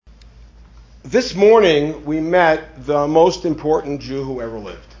This morning we met the most important Jew who ever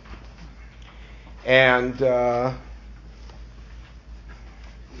lived. And the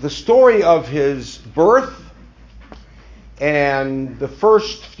story of his birth and the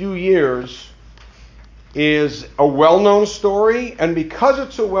first few years is a well-known story, and because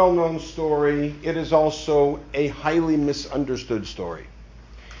it's a well-known story, it is also a highly misunderstood story.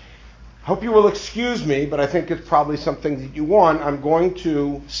 Hope you will excuse me, but I think it's probably something that you want. I'm going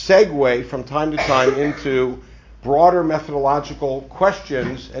to segue from time to time into broader methodological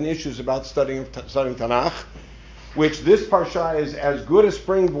questions and issues about studying Tanakh, which this parsha is as good a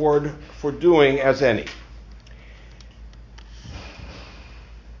springboard for doing as any.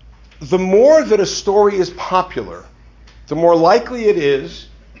 The more that a story is popular, the more likely it is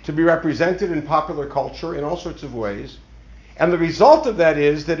to be represented in popular culture in all sorts of ways. And the result of that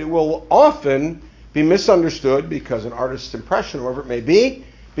is that it will often be misunderstood because an artist's impression, whatever it may be,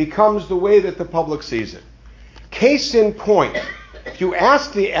 becomes the way that the public sees it. Case in point, if you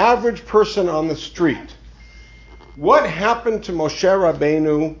ask the average person on the street, what happened to Moshe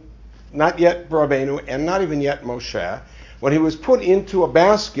Rabbeinu, not yet Rabbeinu, and not even yet Moshe, when he was put into a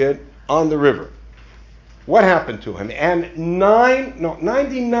basket on the river? What happened to him? And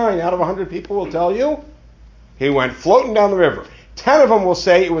 99 out of 100 people will tell you he went floating down the river. 10 of them will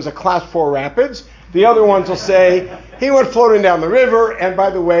say it was a class 4 rapids. The other ones will say he went floating down the river. And by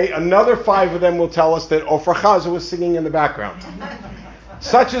the way, another 5 of them will tell us that Ofra Chaza was singing in the background.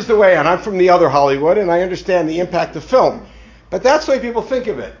 Such is the way, and I'm from the other Hollywood, and I understand the impact of film. But that's the way people think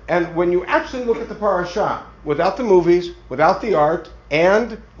of it. And when you actually look at the parasha, without the movies, without the art,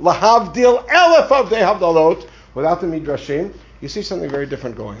 and lahavdil elef of havdalot, without the midrashim, you see something very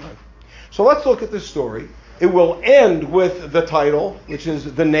different going on. So let's look at this story. It will end with the title, which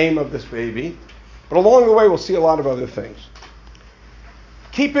is the name of this baby. But along the way, we'll see a lot of other things.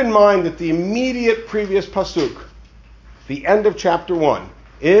 Keep in mind that the immediate previous pasuk, the end of chapter 1,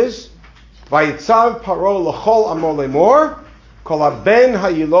 is Vayitzav paro l'chol amo lemor, kol haben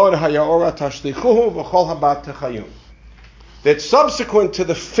hayilod hayaora tashlichuhu v'chol habat techayun. That subsequent to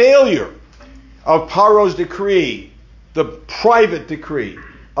the failure of Paro's decree, the private decree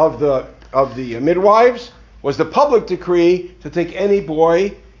of the midwives, was the public decree to take any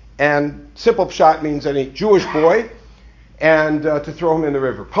boy, and simple pshat means any Jewish boy, and to throw him in the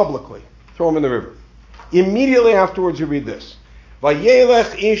river, publicly. Throw him in the river. Immediately afterwards you read this.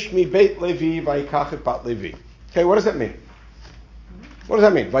 Vayelech ish mi beit Levi vayikach et bat Levi. Okay, what does that mean? What does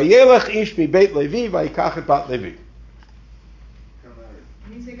that mean? Vayelech ish mi beit Levi vayikach et bat Levi. It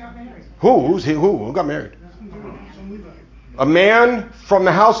means they got married. Who's he? Who got married? A man from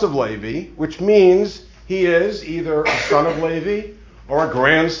the house of Levi, which means he is either a son of Levi, or a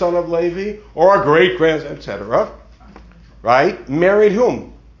grandson of Levi, or a great-grandson, etc. Right? Married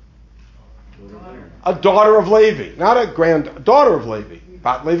whom? A daughter of Levi. Not a granddaughter of Levi.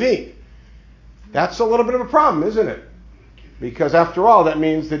 Bat Levi. That's a little bit of a problem, isn't it? Because after all, that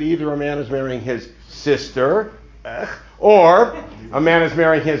means that either a man is marrying his sister, or a man is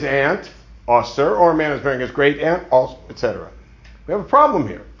marrying his aunt, Osir, or a man is marrying his great-aunt, etc. We have a problem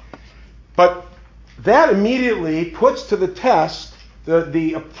here. But that immediately puts to the test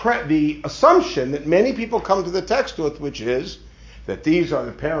the assumption that many people come to the text with, which is that these are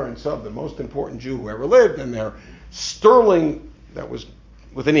the parents of the most important Jew who ever lived, and they're sterling, that was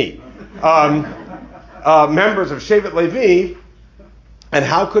with an E, members of Shevet Levi, and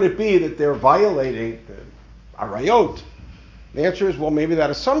how could it be that they're violating the Arayot? The answer is, well, maybe that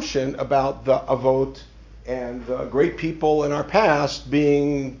assumption about the Avot and the great people in our past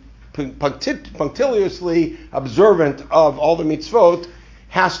being punctiliously observant of all the mitzvot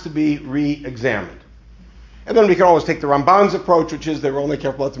has to be re-examined. And then we can always take the Ramban's approach, which is they were only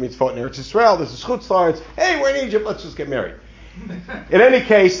careful about the mitzvot in Eretz Yisrael. This is chutzlar. Hey, we're in Egypt. Let's just get married. In any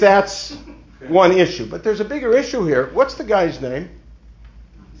case, that's one issue. But there's a bigger issue here. What's the guy's name?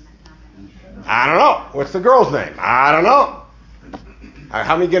 I don't know. What's the girl's name? I don't know.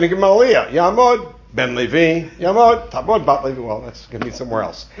 How many going to give him Aliyah? Yamod, Ben Levi, Yamod, Tabod, Bat Levi. Well, that's going to be somewhere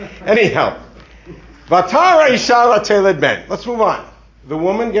else. Anyhow, Vatara Isha Lateled Ben. Let's move on. The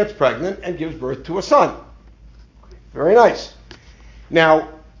woman gets pregnant and gives birth to a son. Very nice. Now,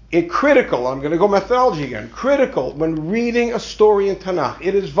 critical, I'm going to go methodology again, critical when reading a story in Tanakh,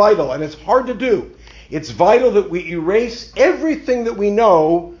 it is vital, and it's hard to do. It's vital that we erase everything that we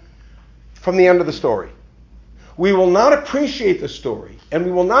know from the end of the story. We will not appreciate the story, and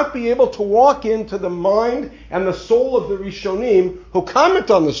we will not be able to walk into the mind and the soul of the Rishonim who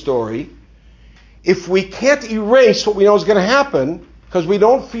comment on the story if we can't erase what we know is going to happen because we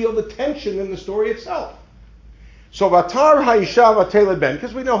don't feel the tension in the story itself. So Vatar Haisha Vatele Ben,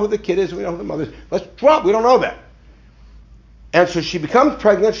 because we know who the kid is, we know who the mother is. Let's drop, we don't know that. And so she becomes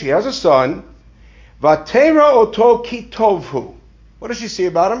pregnant, she has a son. Vatera Oto Kitovhu. What does she see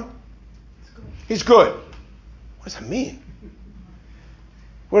about him? He's good. What does that mean?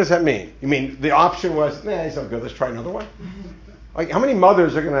 What does that mean? You mean the option was, nah, he's not good, let's try another one? Like, how many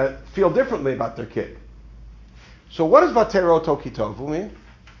mothers are going to feel differently about their kid? So what does Vatera Oto Kitovhu mean?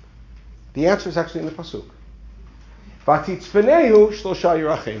 The answer is actually in the pasuk. Vatitzpenehu shlosha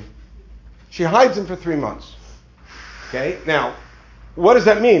yirachim. She hides him for 3 months. Okay, now, what does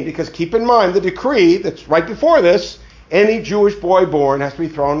that mean? Because keep in mind the decree that's right before this, any Jewish boy born has to be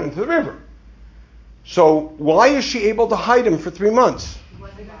thrown into the river. So why is she able to hide him for 3 months? He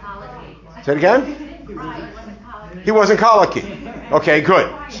wasn't colicky. Say it again? He wasn't colicky. Okay, good.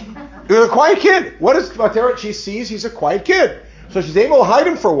 He was a quiet kid. What is Vatera? She sees he's a quiet kid. So she's able to hide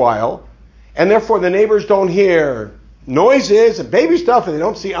him for a while, and therefore the neighbors don't hear noises and baby stuff, and they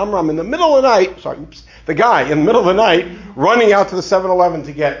don't see Amram in the middle of the night, the guy in the middle of the night running out to the 7-Eleven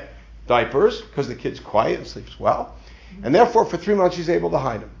to get diapers, because the kid's quiet and sleeps well. And therefore, for 3 months, she's able to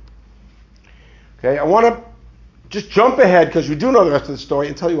hide him. Okay, I want to just jump ahead, because we do know the rest of the story,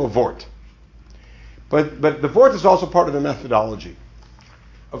 and tell you a vort. But the vort is also part of the methodology.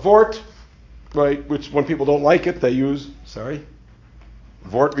 A vort, right, which when people don't like it, they use,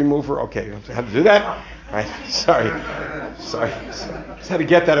 vort remover. Okay, I had to do that? Right. Sorry. Just had to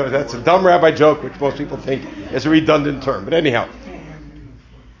get that over. That's a dumb rabbi joke, which most people think is a redundant term. But anyhow.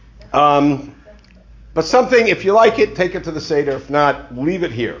 But something, if you like it, take it to the Seder. If not, leave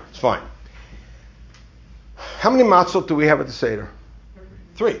it here. It's fine. How many matzot do we have at the Seder?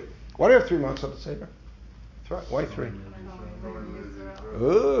 3. Why do we have 3 matzot at the Seder? Why 3?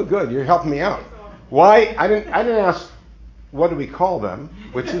 Oh, good. You're helping me out. Why? I didn't ask, what do we call them?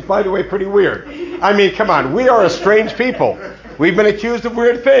 Which is, by the way, pretty weird. I mean, come on. We are a strange people. We've been accused of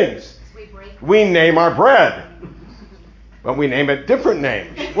weird things. We name our bread. But we name it different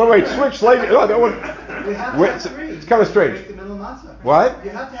names. Wait, switch later. Oh, that one. You have to have 3. It's kind of strange. Break the middle matzah. What?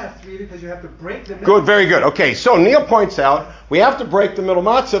 You have to have 3 because you have to break the middle. Good, very good. Okay, so Neil points out we have to break the middle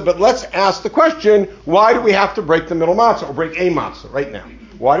matzah, but let's ask the question, why do we have to break the middle matzah, or break a matzah right now?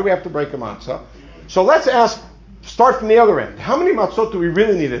 Why do we have to break a matzah? So let's start from the other end. How many matzot do we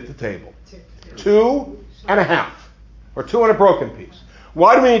really need at the table? 2.5. Or 2 and a broken piece.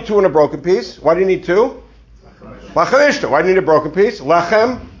 Why do we need 2 and a broken piece? Why do you need 2? Lachem. Why do you need a broken piece?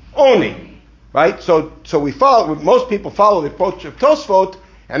 Lachem oni. Right? So most people follow the approach of Tosfot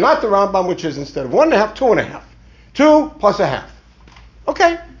and not the Rambam, which is instead of 1.5, 2.5. 2 plus a half.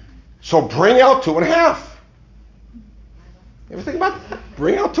 Okay. So bring out 2.5. You ever think about that?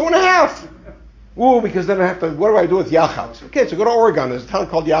 Bring out 2.5. Ooh, because then I have to, what do I do with Yachatz? Okay, so go to Oregon. There's a town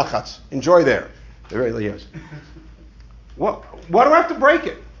called Yachatz. Enjoy there. There really is. Why do I have to break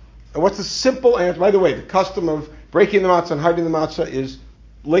it? And what's the simple answer? By the way, the custom of breaking the matzah and hiding the matzah is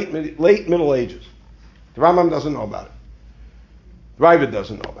late Middle Ages. The Rambam doesn't know about it. The Ravid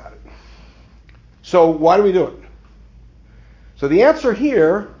doesn't know about it. So why do we do it? So the answer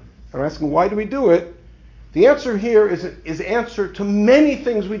here, I'm asking why do we do it? The answer here is answer to many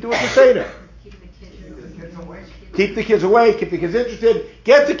things we do at the Seder. Keep the kids away, keep the kids interested,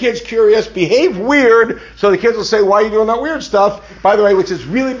 get the kids curious, behave weird, so the kids will say, why are you doing that weird stuff? By the way, which is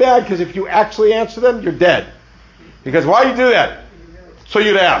really bad, because if you actually answer them, you're dead. Because why do you do that? So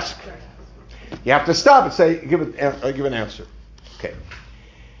you'd ask. You have to stop and say, give an answer. Okay.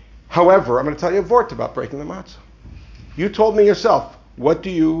 However, I'm going to tell you a vort about breaking the matzah. You told me yourself, what do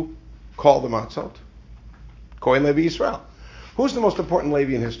you call the matzot? Kohen Levi Yisrael. Who's the most important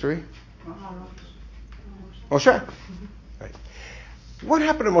Levi in history? Moshe. Right. What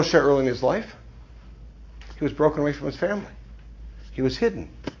happened to Moshe early in his life? He was broken away from his family. He was hidden.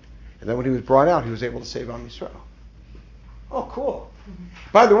 And then when he was brought out, he was able to save Am Yisrael. Oh, cool.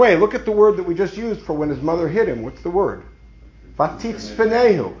 By the way, look at the word that we just used for when his mother hid him. What's the word?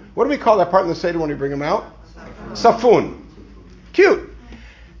 Vatitzpenehu. What do we call that part in the Seder when we bring him out? Safun. Cute.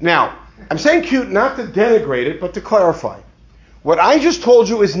 Now, I'm saying cute not to denigrate it, but to clarify. What I just told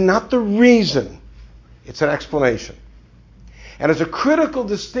you is not the reason. It's an explanation. And it's a critical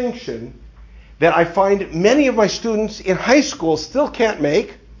distinction that I find many of my students in high school still can't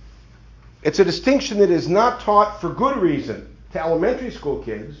make. It's a distinction that is not taught for good reason to elementary school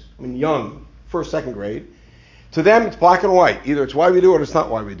kids, young, first, second grade. To them, it's black and white. Either it's why we do it or it's not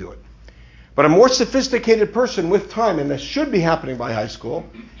why we do it. But a more sophisticated person with time, and this should be happening by high school,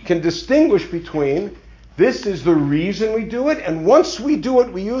 can distinguish between this is the reason we do it, and once we do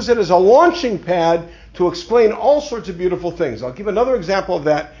it, we use it as a launching pad to explain all sorts of beautiful things. I'll give another example of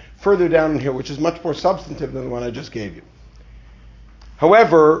that further down in here, which is much more substantive than the one I just gave you.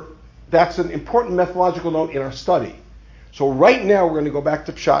 However, that's an important methodological note in our study. So right now we're going to go back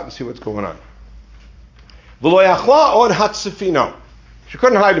to Pshat and see what's going on. V'lo yachla od hatzefino. She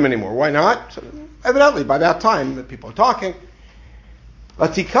couldn't hide him anymore. Why not? So, evidently, by that time, the people are talking.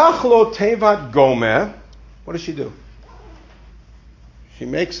 Vatikach lo tevat gomeh. What does she do? She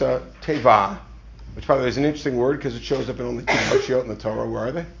makes a teva, which by the way is an interesting word because it shows up in only two parshiot in the Torah. Where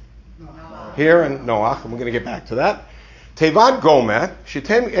are they? Noach. Here and Noach, and we're going to get back to that. Tevat gomeh. She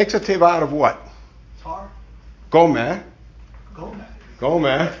makes a teva out of what? Tar. Gomeh. Gomez.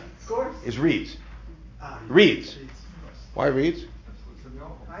 Gomeh Of course. is reeds. Reeds. Why reeds?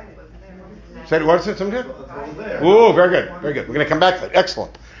 Hide it. Say what's it? Something? There. Ooh, very good, very good. We're going to come back to that.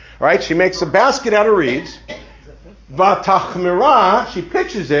 Excellent. All right, she makes a basket out of reeds. Vatachmira, she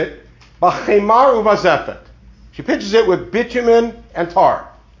pitches it. B'chemar uvazefet. She pitches it with bitumen and tar,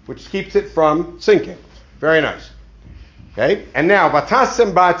 which keeps it from sinking. Very nice. Okay, and now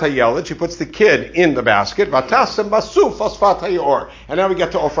vatasem ba'tayeled. She puts the kid in the basket. Vatasem basu fosfat hayor. And now we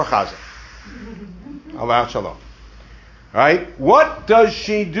get to Ofra Chaza. Allah shalom. All right, what does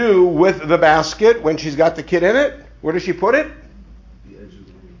she do with the basket when she's got the kid in it? Where does she put it?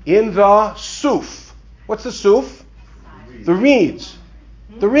 In the suf. What's the suf? The reeds.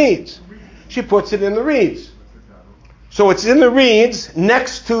 The reeds. She puts it in the reeds. So it's in the reeds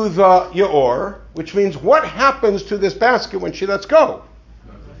next to the yaor, which means what happens to this basket when she lets go?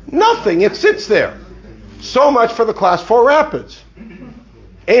 Nothing. It sits there. So much for the class 4 rapids.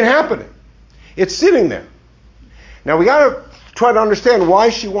 Ain't happening. It's sitting there. Now we got to try to understand why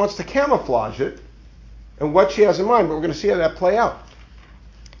she wants to camouflage it and what she has in mind, but we're going to see how that play out.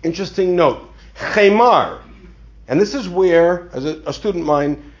 Interesting note. Chemar. And this is where, as a student of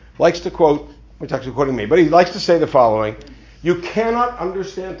mine likes to quote, he's actually quoting me, but he likes to say the following: you cannot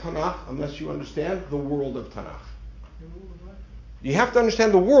understand Tanakh unless you understand the world of Tanakh. You have to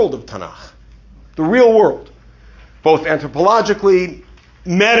understand the world of Tanakh, the real world, both anthropologically,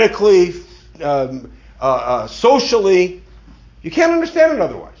 medically, socially. You can't understand it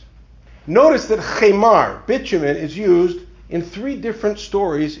otherwise. Notice that chemar, bitumen, is used in 3 different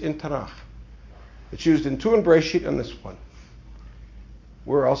stories in Tanakh. It's used in 2 in Bereshit and this one.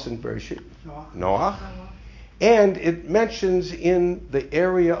 Where else in Bereshit? Noach. And it mentions in the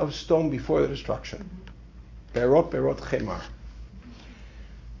area of stone before the destruction. Berot chemar.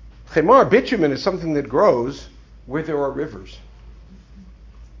 Chemar, bitumen, is something that grows where there are rivers.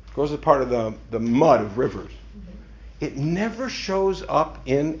 It grows as part of the mud of rivers. It never shows up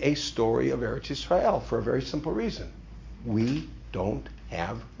in a story of Eretz Yisrael for a very simple reason. We don't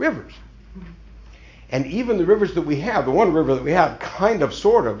have rivers. And even the rivers that we have, the one river that we have, kind of,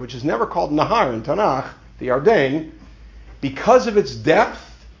 sort of, which is never called Nahar in Tanakh, the Yarden, because of its depth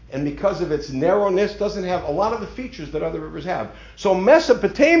and because of its narrowness, doesn't have a lot of the features that other rivers have. So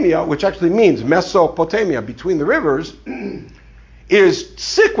Mesopotamia, which actually means Mesopotamia, between the rivers, is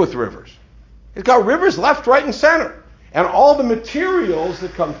sick with rivers. It's got rivers left, right, and center. And all the materials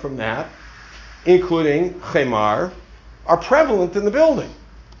that come from that, including chemar, are prevalent in the building.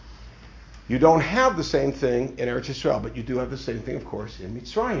 You don't have the same thing in Eretz Yisrael, but you do have the same thing, of course, in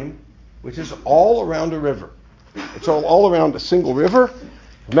Mitzrayim, which is all around a river. It's all around a single river.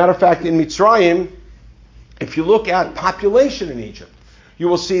 As a matter of fact, in Mitzrayim, if you look at population in Egypt, you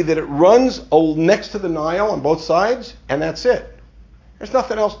will see that it runs next to the Nile on both sides, and that's it. There's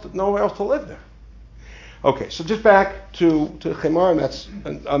nothing else, nowhere else to live there. Okay, so just back to Chemar, and that's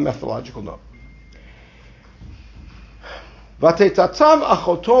a methodological note. Vatetatzav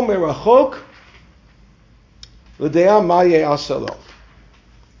achoto merachok l'dea ma ye'aseh lo.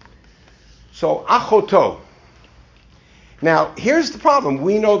 So achoto. Now here's the problem.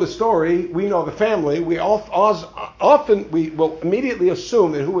 We know the story. We know the family. We often will immediately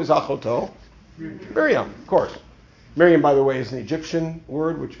assume that who is achoto? Miriam, of course. Miriam, by the way, is an Egyptian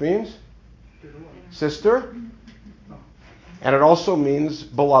word which means sister, and it also means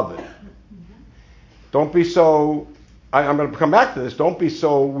beloved. Don't be so. I'm going to come back to this. Don't be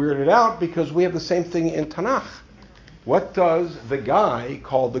so weirded out because we have the same thing in Tanakh. What does the guy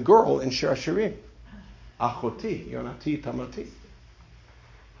call the girl in Shir Hashirim? Achoti, Yonati, Tamati.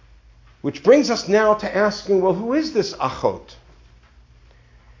 Which brings us now to asking, well, who is this Achot?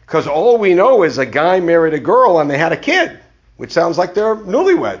 Because all we know is a guy married a girl and they had a kid, which sounds like they're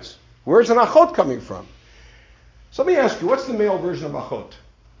newlyweds. Where's an Achot coming from? So let me ask you, what's the male version of Achot?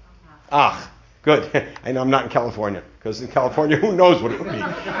 Ach. Good. I know I'm not in California, because in California, who knows what it would be.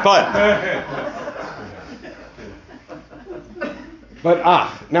 But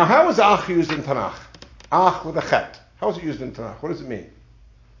ach. Now, how is ach used in Tanakh? Ach with a chet. How is it used in Tanakh? What does it mean?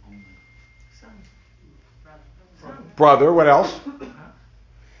 Brother, what else?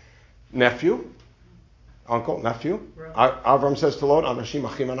 Nephew. Uncle, nephew. Avram says to Lot, Anashim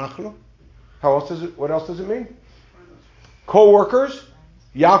achim anachnu. What else does it mean? Co-workers.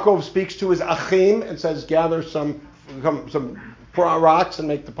 Yaakov speaks to his achim and says, gather some rocks and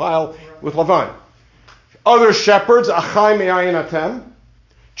make the pile with Lavan. Other shepherds, achai me'ayin atem.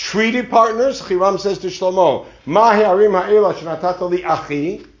 Treaty partners, Hiram says to Shlomo, Ma ha'arim ha'ela shenatata li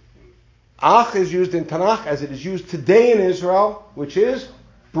achi. Ach is used in Tanakh as it is used today in Israel, which is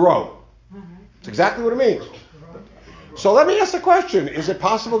bro. It's exactly what it means. So let me ask the question, is it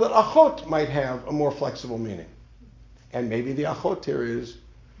possible that achot might have a more flexible meaning? And maybe the achot here is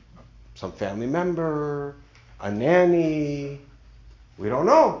some family member, a nanny, we don't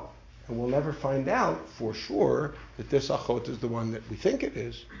know. And we'll never find out for sure that this achot is the one that we think it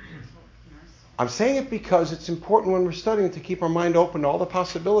is. I'm saying it because it's important when we're studying to keep our mind open to all the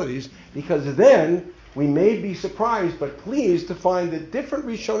possibilities, because then we may be surprised but pleased to find that different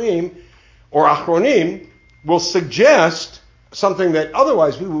Rishonim or Achronim will suggest something that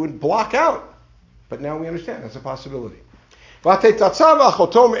otherwise we would block out. But now we understand that's a possibility. And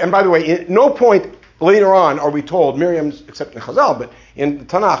by the way, at no point later on are we told Miriam's, except in Chazal, but in the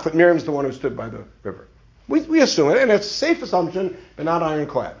Tanakh, that Miriam's the one who stood by the river. We assume it, and it's a safe assumption, but not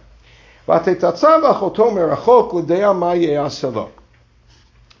ironclad. So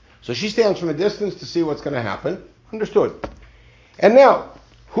she stands from a distance to see what's going to happen. Understood. And now,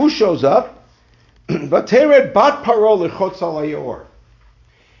 who shows up? Now,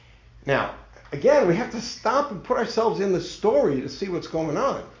 again, we have to stop and put ourselves in the story to see what's going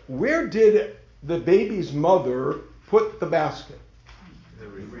on. Where did the baby's mother put the basket?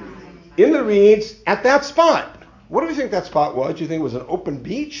 In the reeds at that spot. What do you think that spot was? Do you think it was an open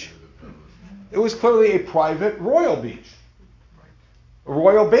beach? It was clearly a private royal beach. A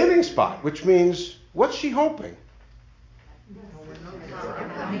royal bathing spot, which means, what's she hoping?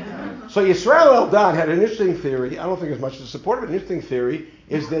 So Yisrael Eldad had an interesting theory. I don't think as much to support it, but an interesting theory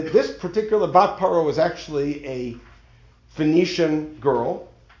is that this particular Bat Paro was actually a Phoenician girl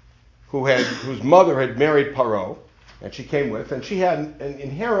whose mother had married Paro, and she came with, and she had an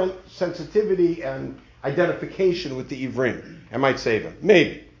inherent sensitivity and identification with the Ivrim, and might save him.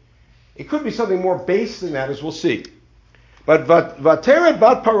 Maybe. It could be something more base than that, as we'll see. But Vateret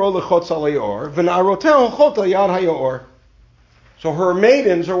Bat Paro lechotz al hayor, v'na'aroteh hochot al yad hayor. So her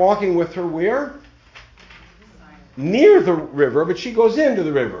maidens are walking with her where? Near the river, but she goes into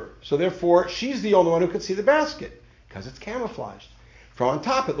the river. So therefore, she's the only one who could see the basket, because it's camouflaged. From on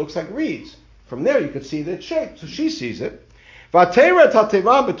top, it looks like reeds. From there, you could see the shape. So she sees it. We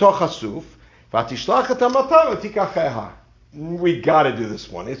got to do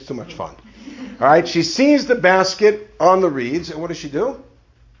this one. It's too much fun. All right, she sees the basket on the reeds, and what does she do?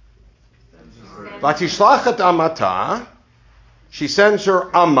 She sends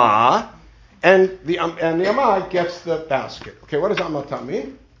her Amma, and the Amma gets the basket. Okay, what does Amata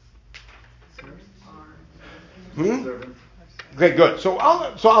mean? Okay, good. So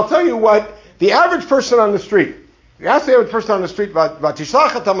I'll tell you what the average person on the street. You ask the average person on the street about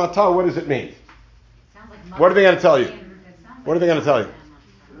Tishlachat Amata, what does it mean? What are they going to tell you? What are they going to tell you?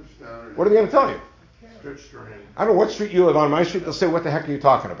 What are they going to tell you? I don't know what street you live on. My street, they'll say, what the heck are you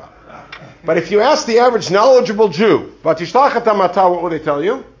talking about? But if you ask the average knowledgeable Jew, Vatishlachat Amata, what will they tell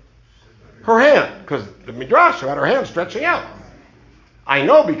you? Her hand, because the Midrash had her hand stretching out. I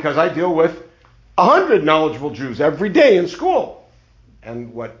know because I deal with 100 knowledgeable Jews every day in school.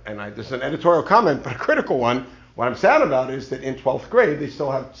 This is an editorial comment, but a critical one. What I'm sad about is that in 12th grade, they still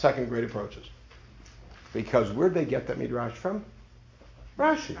have second grade approaches. Because where'd they get that Midrash from?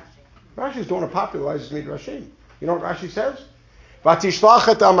 Rashi. Rashi's the one who popularizes Midrashim. You know what Rashi says?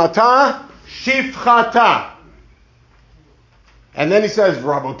 Vatishlachat amata shifchata. And then he says,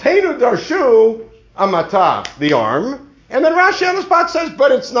 Rabotenu darshu amata, the arm. And then Rashi on the spot says,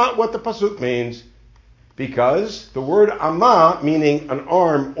 but it's not what the pasuk means. Because the word amma, meaning an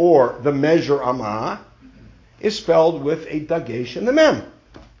arm or the measure amma, is spelled with a dagesh in the mem.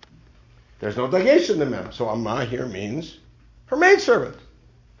 There's no dagesh in the mem. So amma here means her maidservant.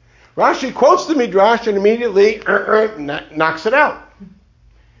 Rashi quotes the Midrash and immediately knocks it out.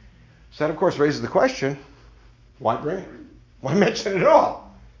 So that, of course, raises the question, why bring it? Why mention it at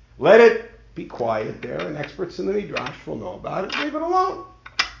all? Let it be quiet there, and experts in the Midrash will know about it. Leave it alone.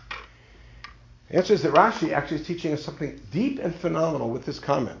 The answer is that Rashi actually is teaching us something deep and phenomenal with this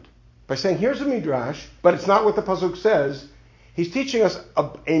comment. By saying, here's a Midrash, but it's not what the Pasuk says, he's teaching us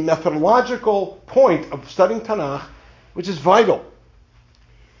a methodological point of studying Tanakh, which is vital.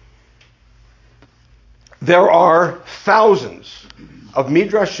 There are thousands of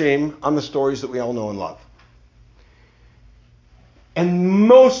Midrashim on the stories that we all know and love. And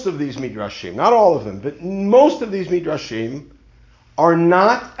most of these midrashim, not all of them, but most of these midrashim are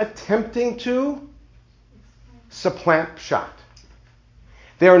not attempting to supplant pshat.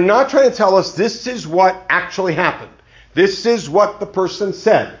 They are not trying to tell us this is what actually happened. This is what the person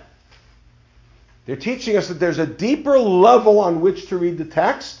said. They're teaching us that there's a deeper level on which to read the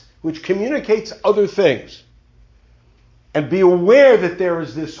text, which communicates other things. And be aware that there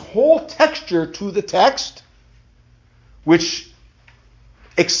is this whole texture to the text, which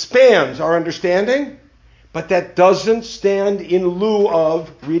expands our understanding, but that doesn't stand in lieu of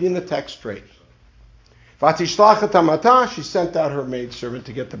reading the text straight. Vatishlach et hamata, she sent out her maidservant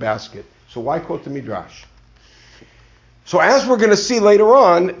to get the basket. So why quote the Midrash? So as we're going to see later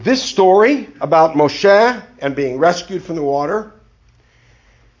on, this story about Moshe and being rescued from the water,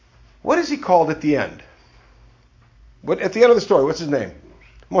 what is he called at the end? At the end of the story, what's his name?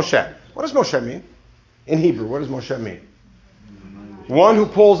 Moshe. What does Moshe mean? In Hebrew, what does Moshe mean? One who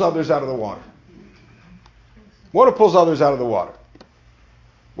pulls others out of the water. One who pulls others out of the water.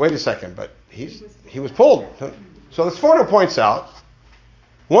 Wait a second, but he was pulled. So the Sforno points out,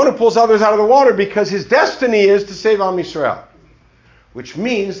 one who pulls others out of the water because his destiny is to save Am Yisrael. Which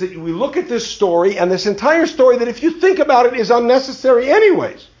means that we look at this story and this entire story that if you think about it is unnecessary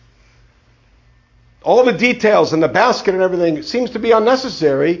anyways. All the details and the basket and everything seems to be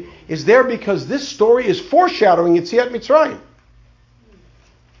unnecessary is there because this story is foreshadowing Yetziat Mitzrayim.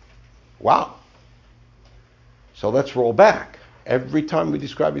 Wow. So let's roll back. Every time we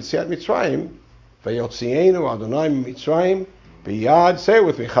describe Yetziat Mitzrayim, Vayotzienu Adonai Mitzrayim, Biyad, say it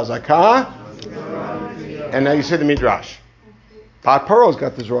with me, Chazakah, and now you say the Midrash. Bat Paro's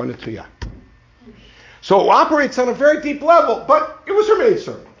got the Zorah Netuyah. So it operates on a very deep level, but it was her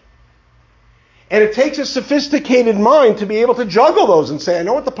maidservant. And it takes a sophisticated mind to be able to juggle those and say, I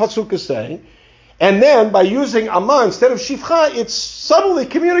know what the Pasuk is saying. And then by using Amma instead of Shifcha, it's subtly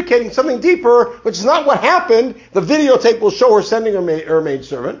communicating something deeper, which is not what happened. The videotape will show her sending her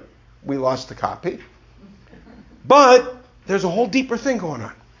maidservant. We lost the copy. But there's a whole deeper thing going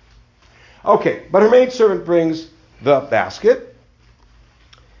on. Okay, but her maidservant brings the basket.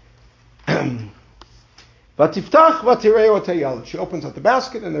 Vatiftach vatireo tayel. She opens up the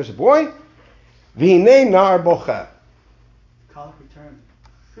basket and there's a boy. V'hinei nar bocha. Colic returned.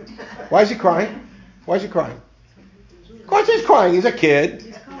 Why is he crying? Why is he crying? Of course he's crying. He's a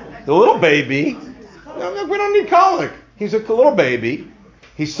kid. The little baby. No, we don't need colic. He's a little baby.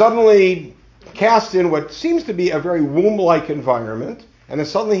 He's suddenly cast in what seems to be a very womb-like environment, and then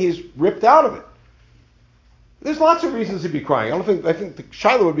suddenly he's ripped out of it. There's lots of reasons to be crying. I think the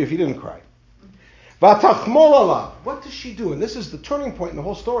Shiloh would be if he didn't cry. V'tachmol alav. What does she do? And this is the turning point in the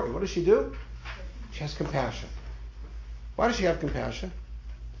whole story. What does she do? She has compassion. Why does she have compassion?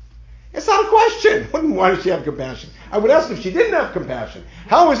 It's not a question. Why does she have compassion? I would ask if she didn't have compassion.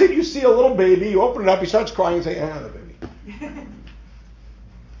 How is it you see a little baby, you open it up, he starts crying and say, the baby.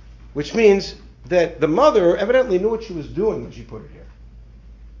 Which means that the mother evidently knew what she was doing when she put it here.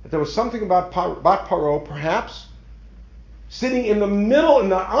 That there was something about Bat Paro, perhaps, sitting in the middle, in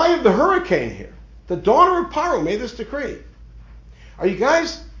the eye of the hurricane here. The daughter of Paro made this decree. Are you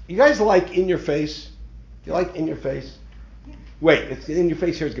guys like In Your Face? Do you like In Your Face? Wait, it's In Your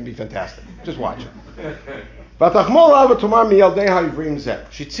Face here is going to be fantastic. Just watch it.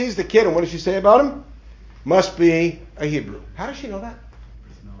 She sees the kid, and what does she say about him? Must be a Hebrew. How does she know that?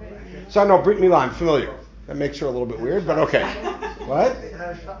 So I know Brit Milah, I'm familiar. That makes her a little bit weird, but okay. What?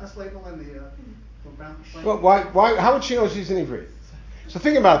 Well, why? How would she know she's an Ivri? So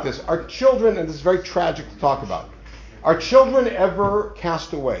think about this. Are children, and this is very tragic to talk about, are children ever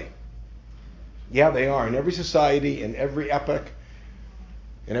cast away? Yeah, they are. In every society, in every epoch,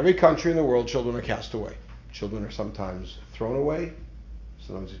 in every country in the world, children are cast away. Children are sometimes thrown away,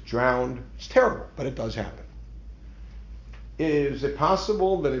 sometimes drowned. It's terrible, but it does happen. Is it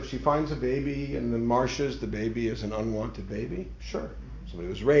possible that if she finds a baby in the marshes, the baby is an unwanted baby? Sure. Somebody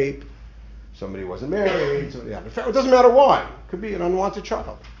was raped, somebody wasn't married, somebody had an affair. It doesn't matter why. It could be an unwanted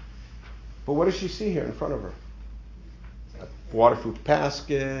child. But what does she see here in front of her? A waterproof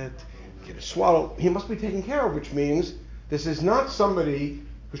basket, kid is swallowed. He must be taken care of, which means this is not somebody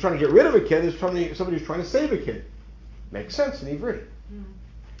who's trying to get rid of a kid. It's somebody who's trying to save a kid. Makes sense in Ivri.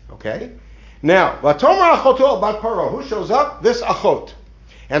 Okay? Now, Vatomer Achoto Bat Paro, who shows up? This Achot.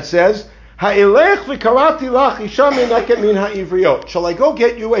 And says, Ha'ilech v'karati lach isha meneket min ha'ivriot. Shall I go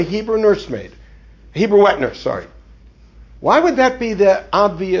get you a Hebrew nursemaid? A Hebrew wet nurse, sorry. Why would that be the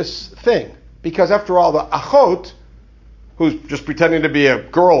obvious thing? Because after all, the Achot, who's just pretending to be a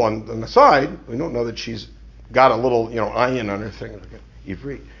girl on the side, we don't know that she's got a little, ayin on her thing.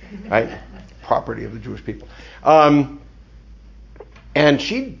 Ivri, right? Property of the Jewish people. And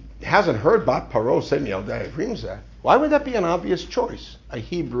she hasn't heard Bat Paro say Yaldei Rimzeh. Why would that be an obvious choice? A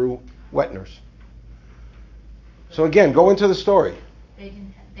Hebrew wet nurse. So again, go into the story. They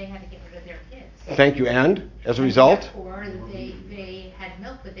had to get rid of their kids. Thank you. And as a result? Or they had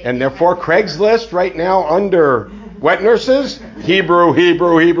milk, but they and therefore Craigslist right now under wet nurses, Hebrew,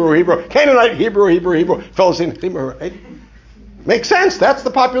 Canaanite, Hebrew, Philistine, Hebrew, right? Makes sense. That's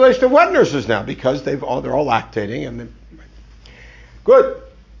the population of wet nurses now because they're all lactating and then. Good.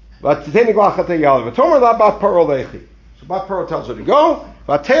 So Bat Paro tells her to go.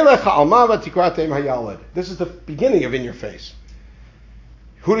 This is the beginning of In Your Face.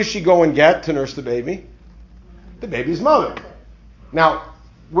 Who does she go and get to nurse the baby? The baby's mother. Now,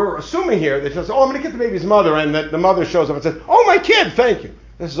 we're assuming here that she says, I'm going to get the baby's mother, and that the mother shows up and says, my kid, thank you.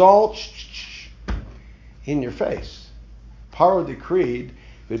 This is all in your face. Paro decreed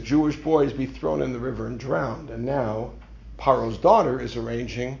that Jewish boys be thrown in the river and drowned, and now Paro's daughter is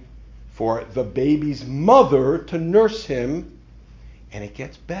arranging for the baby's mother to nurse him, and it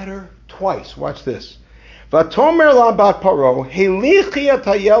gets better twice. Watch this. Vatomer la bat Paro, helichi et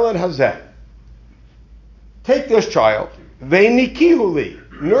hayeled hazeh. Take this child, ve'nikihu li,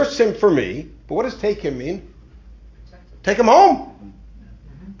 nurse him for me. But what does take him mean? Take him home.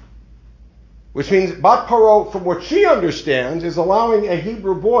 Which means Bat Paro, from what she understands, is allowing a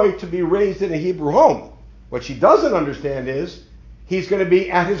Hebrew boy to be raised in a Hebrew home. What she doesn't understand is he's going to be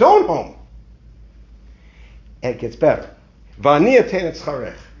at his own home. And it gets better. Va'ani aten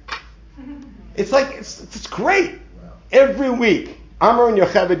etzcharech. It's great. Every week, Amar and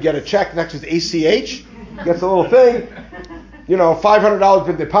Yocheved get a check next to ACH. Gets a little thing. $500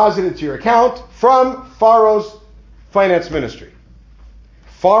 been deposited to your account from Pharaoh's finance ministry.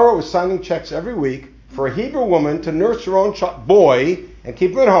 Pharaoh is signing checks every week for a Hebrew woman to nurse her own boy and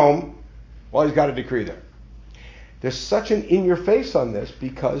keep him at home while he's got a decree there. There's such an in-your-face on this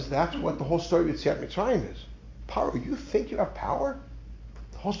because that's what the whole story of Yetziat Mitzrayim is. Pharaoh, you think you have power?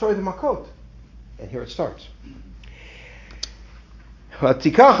 The whole story of the Makot. And here it starts. So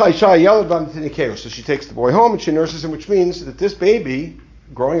she takes the boy home and she nurses him, which means that this baby,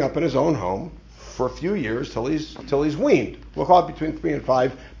 growing up in his own home for a few years till he's weaned. We'll call it between 3 and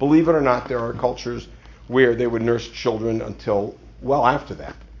 5. Believe it or not, there are cultures where they would nurse children until well after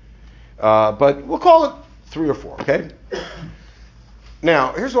that. But we'll call it 3 or 4, okay?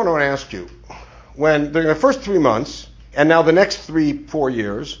 Now, here's what I want to ask you. When during the first 3 months, and now the next 3-4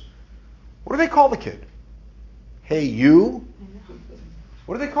 years, what do they call the kid? Hey, you?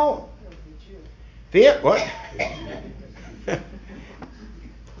 What do they call him? What?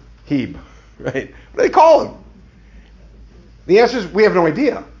 Heb, right? What do they call him? The answer is we have no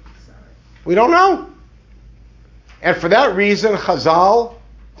idea. We don't know. And for that reason, Chazal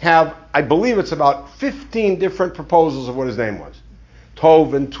have, I believe it's about 15 different proposals of what his name was.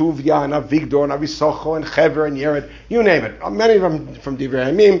 Tov and Tuvia and Avigdor and Avisocho and Chever and Yered, you name it. Many of them from Divrei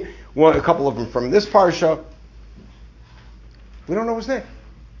Hamim, a couple of them from this parsha. We don't know his name.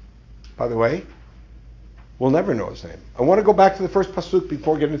 By the way, we'll never know his name. I want to go back to the first pasuk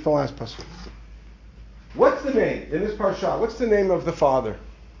before getting to the last pasuk. What's the name in this parsha? What's the name of the father?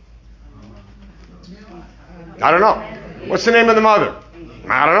 I don't know. What's the name of the mother?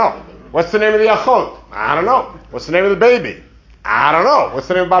 I don't know. What's the name of the achot? I don't know. What's the name of the baby? I don't know. What's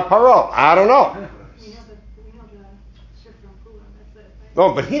the name of Bat Paro? I don't know.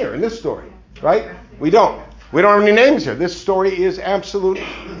 No, but here in this story, right? We don't have any names here. This story is absolute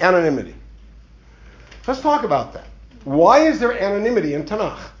anonymity. Let's talk about that. Why is there anonymity in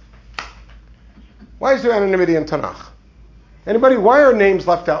Tanakh? Why is there anonymity in Tanakh? Anybody? Why are names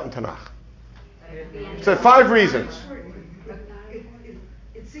left out in Tanakh? So 5 reasons.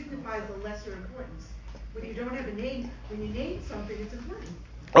 It signifies a lesser importance. When you don't have a name, when you name something, it's important.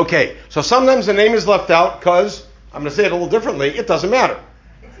 Okay, so sometimes the name is left out because, I'm going to say it a little differently, it doesn't matter.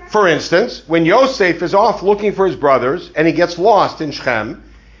 Exactly. For instance, when Yosef is off looking for his brothers and he gets lost in Shechem,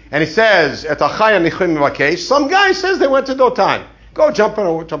 and he says, some guy says they went to Dotan. Go jump in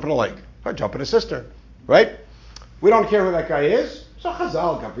a lake. Or jump in a cistern. Right? We don't care who that guy is. So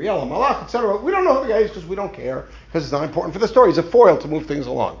Chazal, Gabriel, Malach, etc. We don't know who the guy is because we don't care. Because it's not important for the story. He's a foil to move things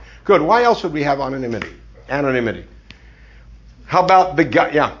along. Good. Why else would we have anonymity? How about the guy?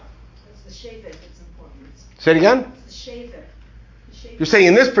 Yeah. It's the shevet that's important. Say it again? It's the shevet. You're saying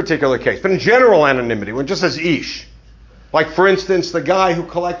in this particular case, but in general anonymity, when it just says ish. Like, for instance, the guy who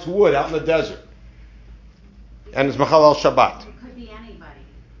collects wood out in the desert and is Machal al Shabbat. It could be anybody.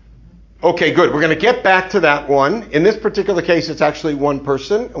 Okay, good. We're going to get back to that one. In this particular case, it's actually one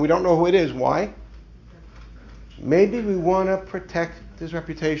person, and we don't know who it is. Why? Maybe we want to protect his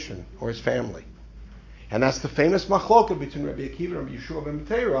reputation or his family. And that's the famous machloka between Rabbi Akiva and Rabbi Yeshua ben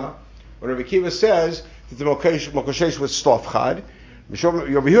Beteira, when Rabbi Akiva says that the Mokoshesh was stofchad. Rabbi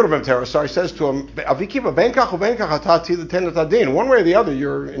Yehuda ben Beteira, says to him, Avikiva, ben kach uben kach atati l'tenet adin. One way or the other,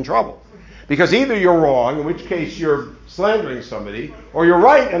 you're in trouble. Because either you're wrong, in which case you're slandering somebody, or you're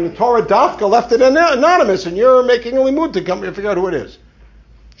right, and the Torah dafka left it anonymous, and you're making a limud to come and figure out who it is.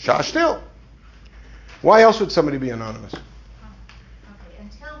 Shah still. Why else would somebody be anonymous? Okay,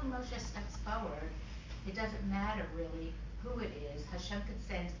 until Moshe steps forward, it doesn't matter really who it is. Hashem could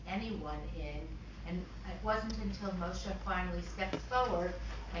send anyone in, and it wasn't until Moshe finally steps forward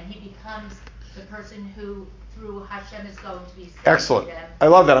and he becomes the person who, through Hashem, is going to be sending Excellent. them. I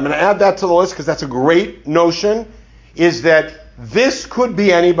love that. I'm going to add that to the list because that's a great notion, is that this could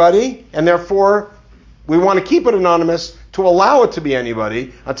be anybody, and therefore we want to keep it anonymous to allow it to be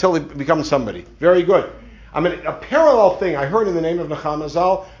anybody until it becomes somebody. Very good. I mean, a parallel thing I heard in the name of Nechama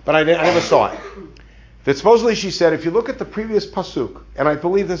Zal, but I never saw it. That supposedly she said, if you look at the previous pasuk, and I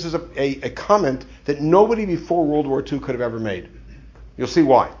believe this is a comment that nobody before World War II could have ever made. You'll see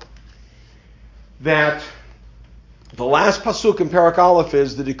why. That the last pasuk in Parak Aleph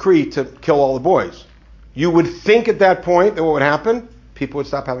is the decree to kill all the boys. You would think at that point that what would happen? People would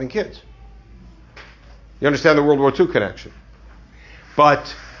stop having kids. You understand the World War II connection.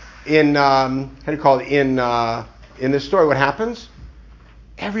 But in in this story, what happens?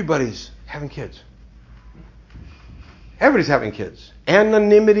 Everybody's having kids. Everybody's having kids.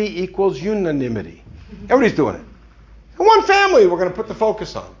 Anonymity equals unanimity. Everybody's doing it. And one family we're going to put the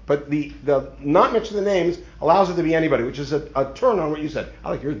focus on. But the not mention the names allows it to be anybody, which is a turn on what you said.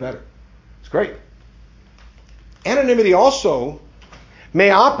 I like yours better. It's great. Anonymity also may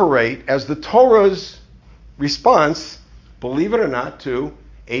operate as the Torah's response, believe it or not, to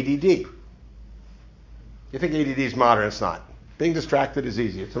ADD. You think ADD is modern, it's not. Being distracted is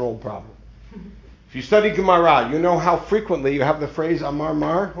easy, it's an old problem. If you study Gemara, you know how frequently you have the phrase Amar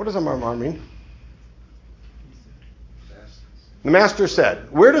Mar. What does Amar Mar mean? The master said.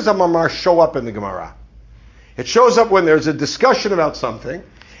 Where does Amar Mar show up in the Gemara? It shows up when there's a discussion about something,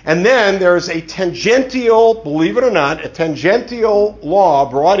 and then there's a tangential, believe it or not, a tangential law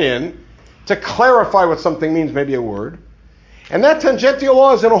brought in to clarify what something means, maybe a word. And that tangential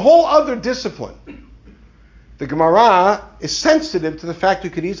law is in a whole other discipline. The Gemara is sensitive to the fact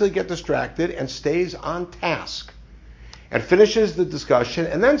you could easily get distracted and stays on task and finishes the discussion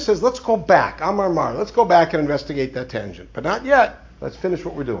and then says, let's go back, Amar Mar, let's go back and investigate that tangent. But not yet. Let's finish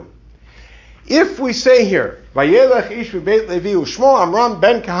what we're doing. If we say here, Vayelech ish v'beit Levi u'shmo Amram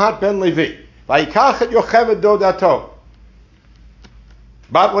ben Kahat ben Levi, Vayikach et Yocheved dodato,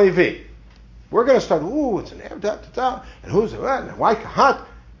 bat Levi. We're going to start, it's an and who's that, and why Kahat?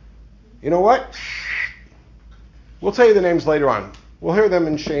 You know what? We'll tell you the names later on. We'll hear them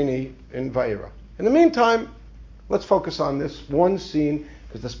in Sheni, in Vayera. In the meantime, let's focus on this one scene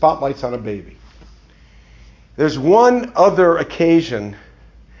because the spotlight's on a baby. There's one other occasion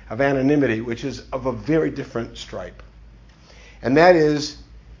of anonymity which is of a very different stripe. And that is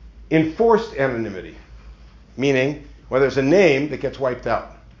enforced anonymity, meaning where there's a name that gets wiped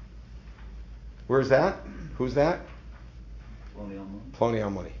out. Where's that? Who's that? Ploni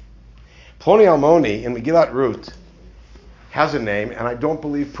Almoni. Ploni Almoni in Megillat Ruth has a name, and I don't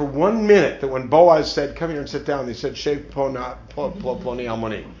believe for 1 minute that when Boaz said, come here and sit down, he said, Shev Ploni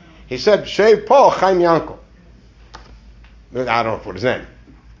Almoni. He said, Shev Po Chaim Yankel. I don't know what his name.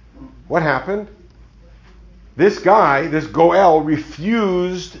 What happened? This guy, this Goel,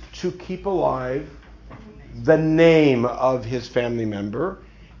 refused to keep alive the name of his family member,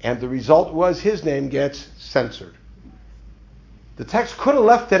 and the result was his name gets censored. The text could have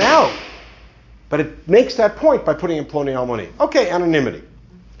left it out, but it makes that point by putting in Ploni Almoni. Okay, anonymity.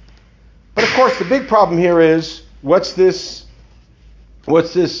 But of course, the big problem here is, what's this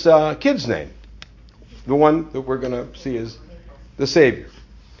kid's name? The one that we're going to see is the Savior.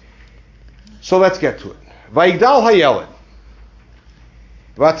 So let's get to it. Vayigdal hayeled,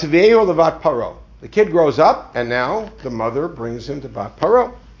 v'atzveihu levat paro. The kid grows up, and now the mother brings him to Bat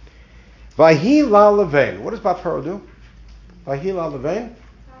Paro. Vahi la levein. What does Bat Paro do? Vahi la levein.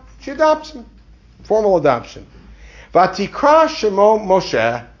 She adopts him. Formal adoption. Vatikra Shemot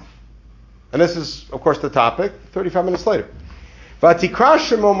Moshe. And this is, of course, the topic. 35 minutes later. Vatikra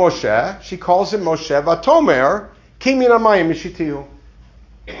Shemot Moshe. She calls him Moshe. Vatomer ki min hamayim mishitihu.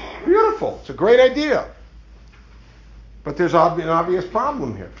 Beautiful. It's a great idea. But there's an obvious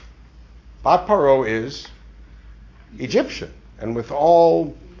problem here. Bat Paro is Egyptian. And with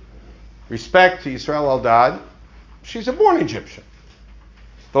all respect to Yisrael Eldad, she's a born Egyptian.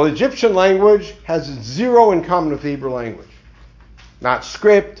 The Egyptian language has zero in common with the Hebrew language. Not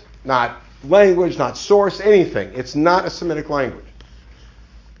script, not language, not source, anything. It's not a Semitic language.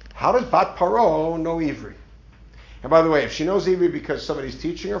 How does Bat Paro know Ivri? And by the way, if she knows Ivri because somebody's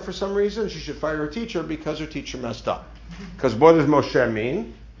teaching her for some reason, she should fire her teacher because her teacher messed up. Because what does Moshe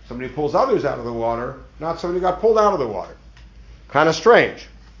mean? Somebody who pulls others out of the water, not somebody who got pulled out of the water. Kind of strange.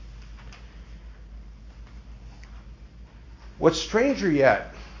 What's stranger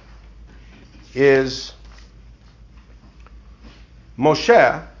yet is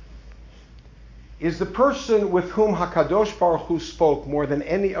Moshe is the person with whom HaKadosh Baruch Hu spoke more than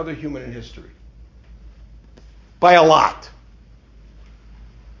any other human in history. By a lot.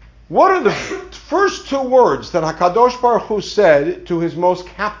 What are the first two words that HaKadosh Baruch Hu said to his most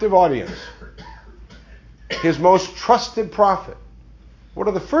captive audience? His most trusted prophet. What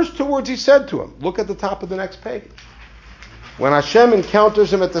are the first two words he said to him? Look at the top of the next page. When Hashem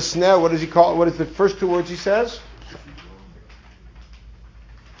encounters him at the sneh, what does he call it? What is the first two words he says?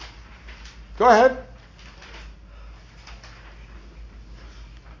 Go ahead.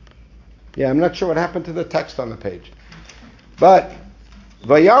 Yeah, I'm not sure what happened to the text on the page. But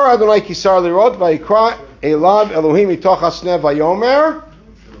Vayara Adonai Kisar Lirot Vayikra Elav Elohim Mitoch HaSneh Vayomer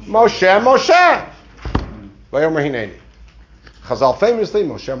Moshe Moshe Vayomer Hineni. Chazal famously,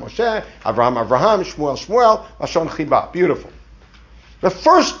 Moshe Moshe, Avraham Avraham, Shmuel Shmuel, Lashon Chiba. Beautiful. The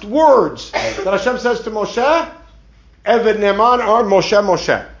first words that Hashem says to Moshe, Eved Neman, are Moshe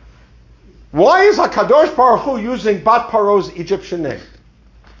Moshe. Why is HaKadosh Baruch Hu using Bat Paro's Egyptian name?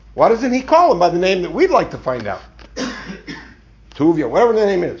 Why doesn't he call him by the name that we'd like to find out? Tuvia, whatever the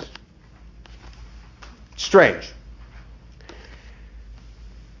name is. Strange.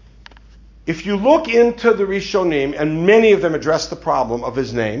 If you look into the Rishonim, and many of them address the problem of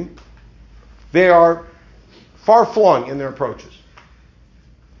his name, they are far-flung in their approaches.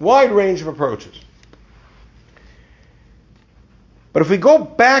 Wide range of approaches. But if we go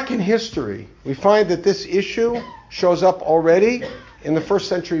back in history, we find that this issue shows up already in the 1st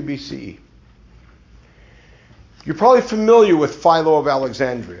century BCE. You're probably familiar with Philo of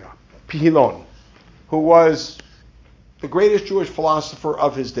Alexandria, Pihilon, who was the greatest Jewish philosopher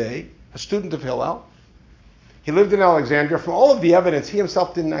of his day, a student of Hillel. He lived in Alexandria. From all of the evidence, he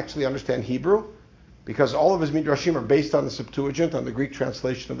himself didn't actually understand Hebrew, because all of his midrashim are based on the Septuagint, on the Greek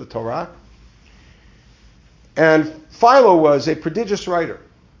translation of the Torah. And Philo was a prodigious writer,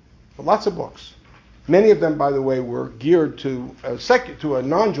 lots of books. Many of them, by the way, were geared to a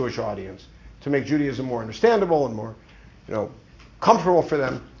non-Jewish audience to make Judaism more understandable and more, comfortable for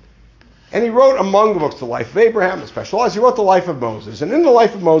them. And he wrote among the books the Life of Abraham, the Specialized. He wrote the Life of Moses. And in the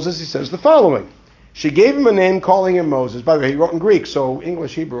Life of Moses, he says the following. She gave him a name, calling him Moses. By the way, he wrote in Greek, so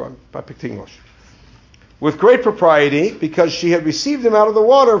English, Hebrew, I picked English. With great propriety, because she had received him out of the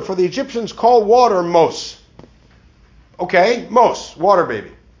water, for the Egyptians call water Mos. Okay, Mos, water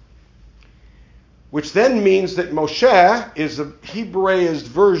baby. Which then means that Moshe is a Hebraized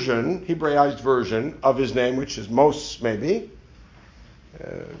version of his name, which is Mos, maybe.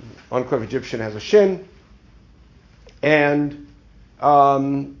 Enclave Egyptian has a shin. And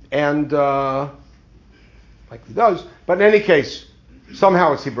likely does. But in any case,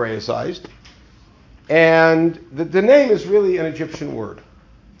 somehow it's Hebraicized. And the name is really an Egyptian word.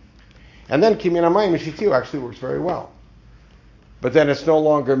 And then Kimin Amayim Mishitihu actually works very well. But then it's no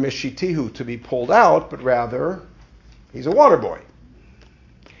longer Mishitihu to be pulled out, but rather he's a water boy.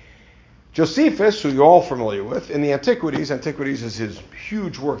 Josephus, who you're all familiar with, in the Antiquities is his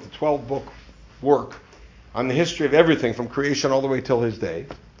huge work, the 12-book work on the history of everything from creation all the way till his day,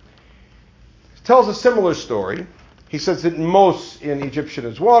 tells a similar story. He says that Mos in Egyptian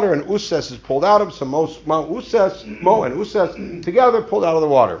is water, and Uses is pulled out of it, so Mo and Uses together pulled out of the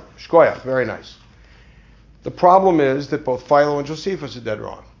water. Shkoyach, very nice. The problem is that both Philo and Josephus are dead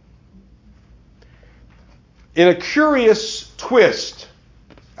wrong. In a curious twist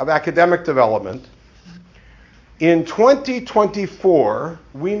of academic development, in 2024,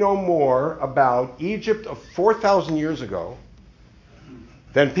 we know more about Egypt of 4,000 years ago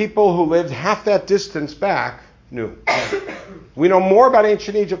than people who lived half that distance back knew. We know more about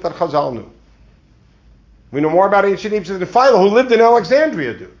ancient Egypt than Chazal knew. We know more about ancient Egypt than Philo, who lived in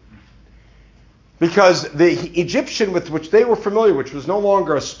Alexandria, do. Because the Egyptian with which they were familiar, which was no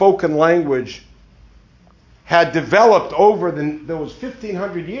longer a spoken language, had developed over those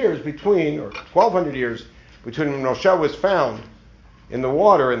 1,500 years or 1,200 years between when Moshe was found in the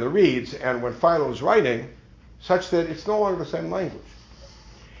water, in the reeds, and when Philo was writing, such that it's no longer the same language.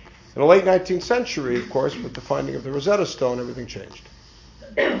 In the late 19th century, of course, with the finding of the Rosetta Stone, everything changed.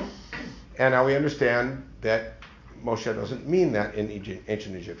 And now we understand that Moshe doesn't mean that in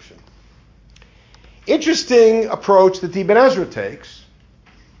ancient Egyptian. Interesting approach that Ibn Ezra takes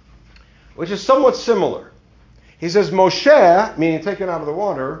which is somewhat similar. He says Moshe, meaning taken out of the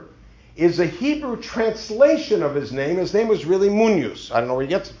water, is a Hebrew translation of his name. His name was really Munyus. I don't know where he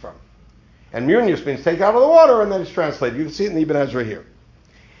gets it from. And Munyus means take out of the water, and then it's translated. You can see it in the Ibn Ezra here.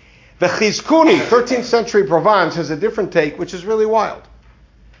 The Chizkuni, 13th century Provence, has a different take, which is really wild.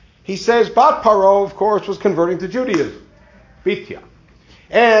 He says Bat Paro, of course, was converting to Judaism. Bitya.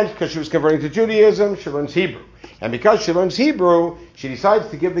 And because she was converting to Judaism, she learns Hebrew. And because she learns Hebrew, she decides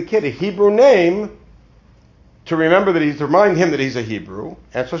to give the kid a Hebrew name to remind him that he's a Hebrew.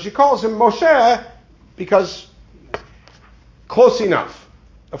 And so she calls him Moshe because close enough.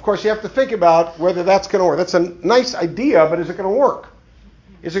 Of course, you have to think about whether that's going to work. That's a nice idea, but is it going to work?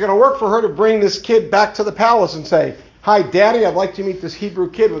 Is it going to work for her to bring this kid back to the palace and say, "Hi, Daddy, I'd like to meet this Hebrew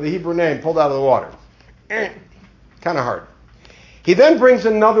kid with a Hebrew name pulled out of the water"? Kind of hard. He then brings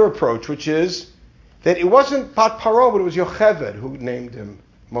another approach, which is that it wasn't Bat Paro, but it was Yocheved who named him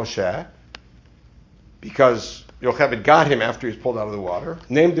Moshe, because Yocheved got him after he was pulled out of the water,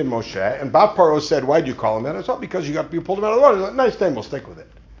 named him Moshe, and Bat Paro said, "Why'd you call him that?" I said, "Because you pulled him out of the water." Like, nice name, we'll stick with it.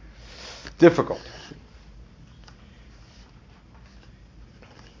 Difficult.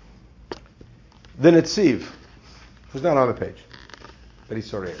 The Netziv, who's not on the page, but he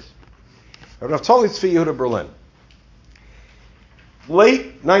sort of is. Rav Tzali Tzvi Yehuda Berlin.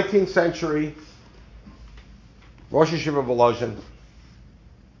 Late 19th century, Rosh Yeshiva Volozhin,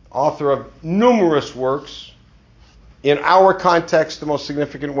 author of numerous works. In our context, the most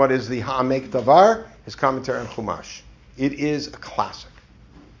significant one is the Ha'amek Davar, his commentary on Chumash. It is a classic.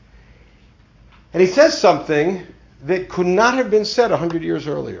 And he says something that could not have been said 100 years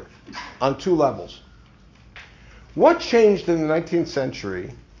earlier on two levels. What changed in the 19th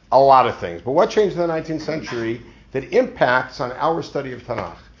century? A lot of things. But what changed in the 19th century that impacts on our study of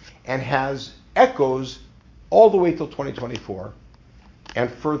Tanakh and has echoes all the way till 2024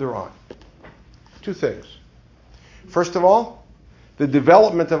 and further on? Two things. First of all, the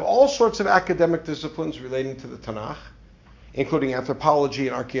development of all sorts of academic disciplines relating to the Tanakh, including anthropology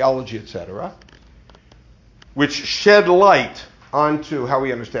and archaeology, etc., which shed light onto how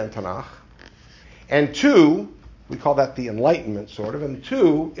we understand Tanakh. And two, we call that the Enlightenment, sort of. And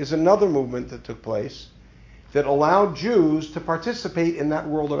two is another movement that took place that allowed Jews to participate in that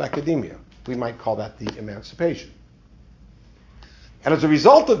world of academia. We might call that the Emancipation. And as a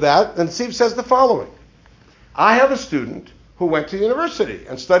result of that, then Steve says the following. I have a student who went to university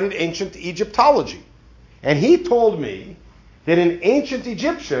and studied ancient Egyptology. And he told me that in ancient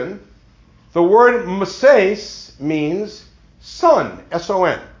Egyptian, the word Moses means son,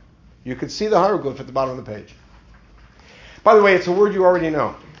 S-O-N. You can see the hieroglyph at the bottom of the page. By the way, it's a word you already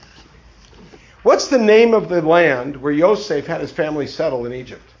know. What's the name of the land where Yosef had his family settle in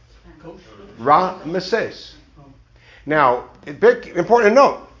Egypt? Ramesses. Now, it's very important to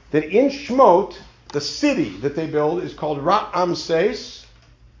note that in Shemot, the city that they build is called Ramesses,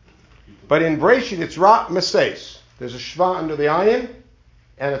 but in Breshit it's Ramesses. There's a shva under the ayin,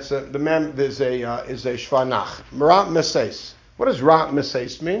 and it's the mem is a shva nach. Ramesses. What does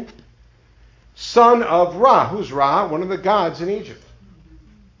Ramesses mean? Son of Ra. Who's Ra? One of the gods in Egypt.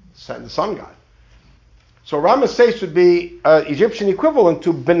 The sun god. So Ramesses would be Egyptian equivalent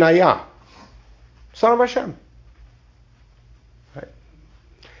to Benaiah, son of Hashem. Right.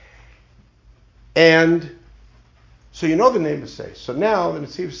 And so you know the name Moses. So now the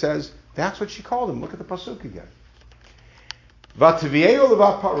Netziv says that's what she called him. Look at the pasuk again. V'ativieu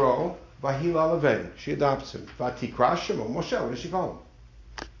levat paro v'hila levein. She adopts him. V'tikra shemo Moshe. What does she call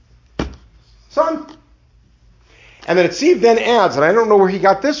him? Son. And the Netziv then adds, and I don't know where he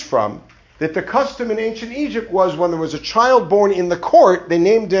got this from, that the custom in ancient Egypt was when there was a child born in the court, they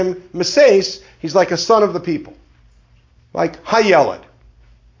named him Moses. He's like a son of the people. Like Hayelad.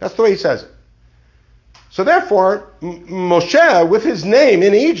 That's the way he says it. So therefore, Moshe, with his name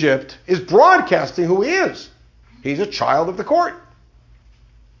in Egypt, is broadcasting who he is. He's a child of the court.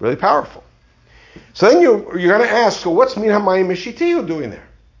 Really powerful. So then you're going to ask, so what's Min HaMayim Meshitiyu doing there?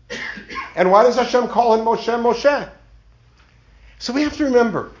 And why does Hashem call him Moshe Moshe? So we have to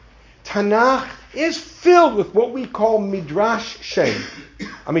remember, Tanakh is filled with what we call Midrash Shem.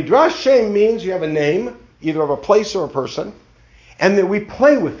 A Midrash Shem means you have a name, either of a place or a person, and then we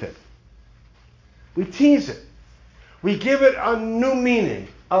play with it. We tease it. We give it a new meaning,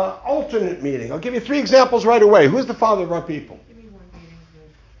 an alternate meaning. I'll give you 3 examples right away. Who's the father of our people? Give me one meaning.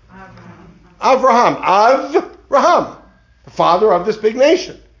 Avraham, the father of this big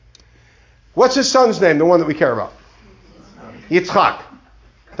nation. What's his son's name, the one that we care about? Yitzchak.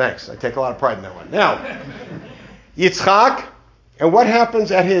 Thanks, I take a lot of pride in that one. Now, Yitzchak, and what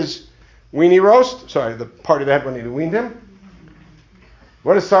happens at his weenie roast? Sorry, the party they had when he weaned him?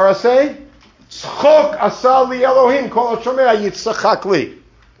 What does Sarah say? Tzchok asal li Elohim kol hashomea yitzchak li.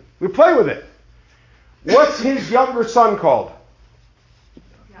 We play with it. What's his younger son called?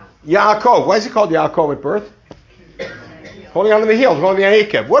 Yaakov. Why is he called Yaakov at birth? Holding on to the heels, holding on to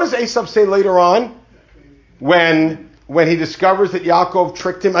Akev. What does Esav say later on when he discovers that Yaakov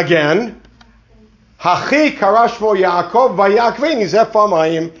tricked him again? Hachi karashmo Yaakov vayakveni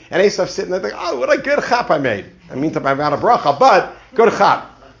zefamayim. And Esav sitting there thinking, oh, what a good chap I made. I mean, I'm out of bracha, but good chap.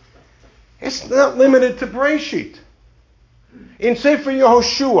 It's not limited to Bereshit. In Sefer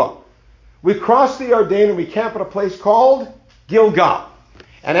Yehoshua, we cross the Yarden and we camp at a place called Gilgal.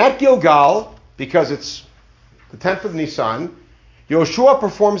 And at Gilgal, because it's the 10th of Nisan, Yehoshua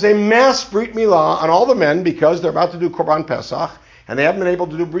performs a mass Brit Milah on all the men because they're about to do Korban Pesach, and they haven't been able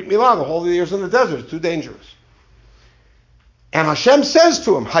to do Brit Milah the whole of the years in the desert. It's too dangerous. And Hashem says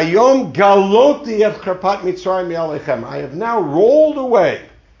to him, Hayom galoti et cherpat Mitzrayim me'alechem. I have now rolled away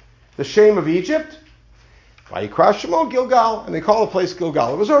the shame of Egypt. Vayikra Shemot Gilgal, and they call the place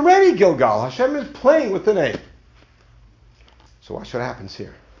Gilgal. It was already Gilgal. Hashem is playing with the name. So watch what happens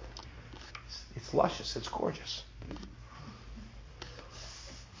here. It's luscious. It's gorgeous.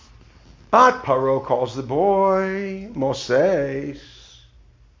 But Paro calls the boy Moshe,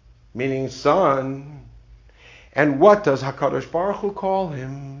 meaning son. And what does HaKadosh Baruch Hu call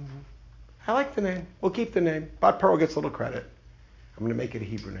him? I like the name. We'll keep the name. But Paro gets a little credit. I'm going to make it a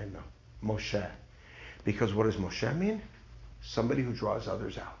Hebrew name though. Moshe. Because what does Moshe mean? Somebody who draws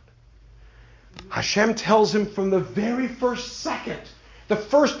others out. Hashem tells him from the very first second, the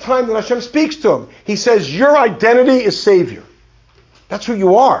first time that Hashem speaks to him, he says, your identity is Savior. That's who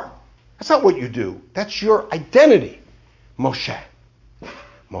you are. That's not what you do. That's your identity. Moshe.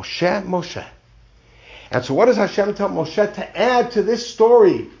 Moshe, Moshe. And so what does Hashem tell Moshe to add to this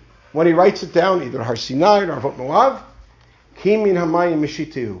story when he writes it down, either Har Sinai or Arvot Moav? Ki min hamayim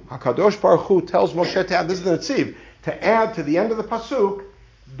mishitihu. HaKadosh Baruch Hu tells Moshe to add, this is the Netziv, to add to the end of the Pasuk,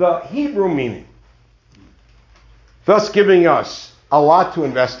 the Hebrew meaning. Thus giving us a lot to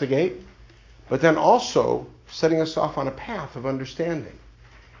investigate, but then also setting us off on a path of understanding.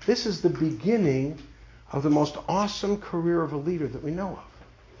 This is the beginning of the most awesome career of a leader that we know of.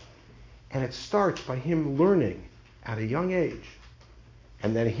 And it starts by him learning at a young age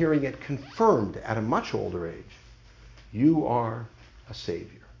and then hearing it confirmed at a much older age. You are a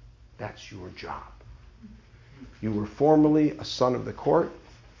savior. That's your job. You were formerly a son of the court.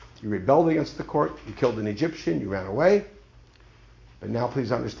 You rebelled against the court. You killed an Egyptian. You ran away. But now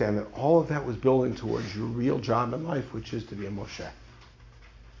please understand that all of that was building towards your real job in life, which is to be a Moshe.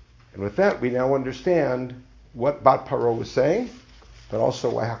 And with that, we now understand what Bat Paro was saying, but also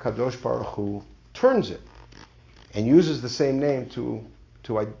why HaKadosh Baruch Hu turns it and uses the same name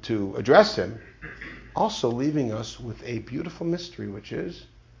to address him, also leaving us with a beautiful mystery, which is,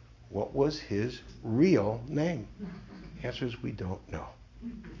 what was his real name? The answer is we don't know.